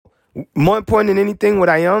More important than anything, what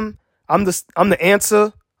I am, I'm the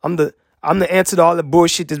answer. I'm the answer to all the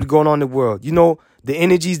bullshit that's going on in the world. You know, the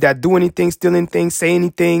energies that do anything, steal anything, say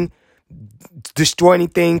anything, destroy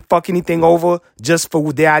anything, fuck anything over just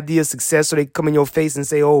for their idea of success, so they come in your face and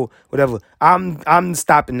say, oh, whatever. I'm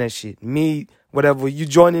stopping that shit. Me, whatever. You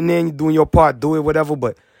joining in, you doing your part, do it, whatever,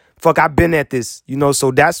 but fuck, I've been at this, you know,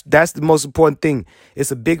 so that's the most important thing.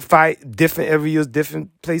 It's a big fight, different areas,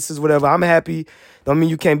 different places, whatever. I'm happy. Don't mean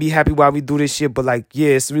you can't be happy while we do this shit, but like, yeah,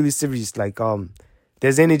 it's really serious. Like,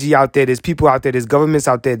 there's energy out there, there's people out there, there's governments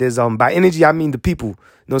out there, there's, by energy, I mean the people. You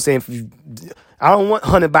know what I'm saying? I don't want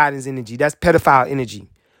Hunter Biden's energy. That's pedophile energy.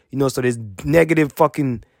 You know, so there's negative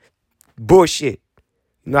fucking bullshit.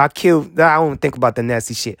 You know, I don't think about the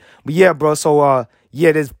nasty shit. But yeah, bro, so,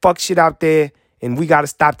 yeah, there's fuck shit out there. And we got to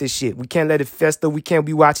stop this shit. We can't let it fester. We can't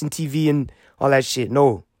be watching TV and all that shit.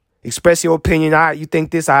 No. Express your opinion. All right, you think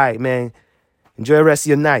this? All right, man. Enjoy the rest of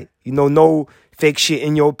your night. You know, no fake shit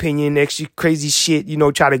in your opinion, extra crazy shit. You know,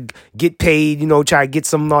 try to get paid. You know, try to get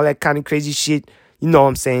some all that kind of crazy shit. You know what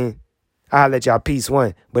I'm saying? I'll let y'all peace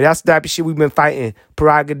one. But that's the type of shit we've been fighting.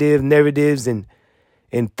 Prerogative, narratives, and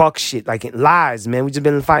fuck shit. Like lies, man. We just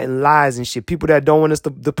been fighting lies and shit. People that don't want us to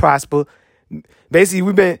prosper.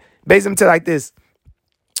 Basically, I'm telling like this.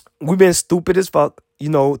 We've been stupid as fuck. You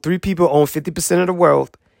know, 3 people own 50% of the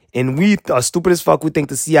world. And we are stupid as fuck. We think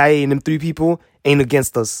the CIA and them 3 people ain't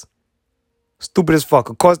against us. Stupid as fuck.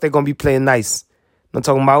 Of course they're going to be playing nice. I'm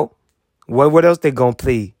talking about what else they going to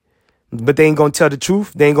play. But they ain't going to tell the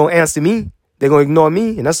truth. They ain't going to answer me. They're going to ignore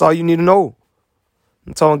me. And that's all you need to know.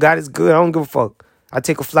 I'm talking God is good. I don't give a fuck. I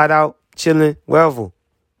take a flight out, chilling, wherever.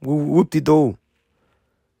 Whoop-de-doo.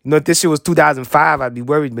 You know, if this shit was 2005, I'd be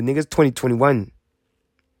worried. But niggas, 2021.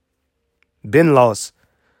 Been lost.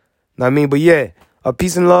 Know what I mean? But yeah,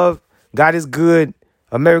 peace and love. God is good.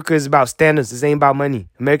 America is about standards. This ain't about money.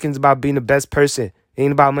 Americans about being the best person. It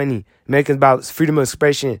ain't about money. Americans about freedom of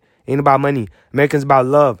expression. It ain't about money. Americans about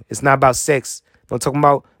love. It's not about sex. I'm talking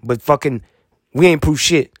about, but fucking, we ain't proof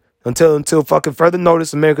shit. Until fucking further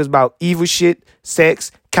notice, America's about evil shit,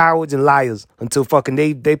 sex, cowards, and liars. Until fucking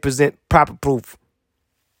they present proper proof.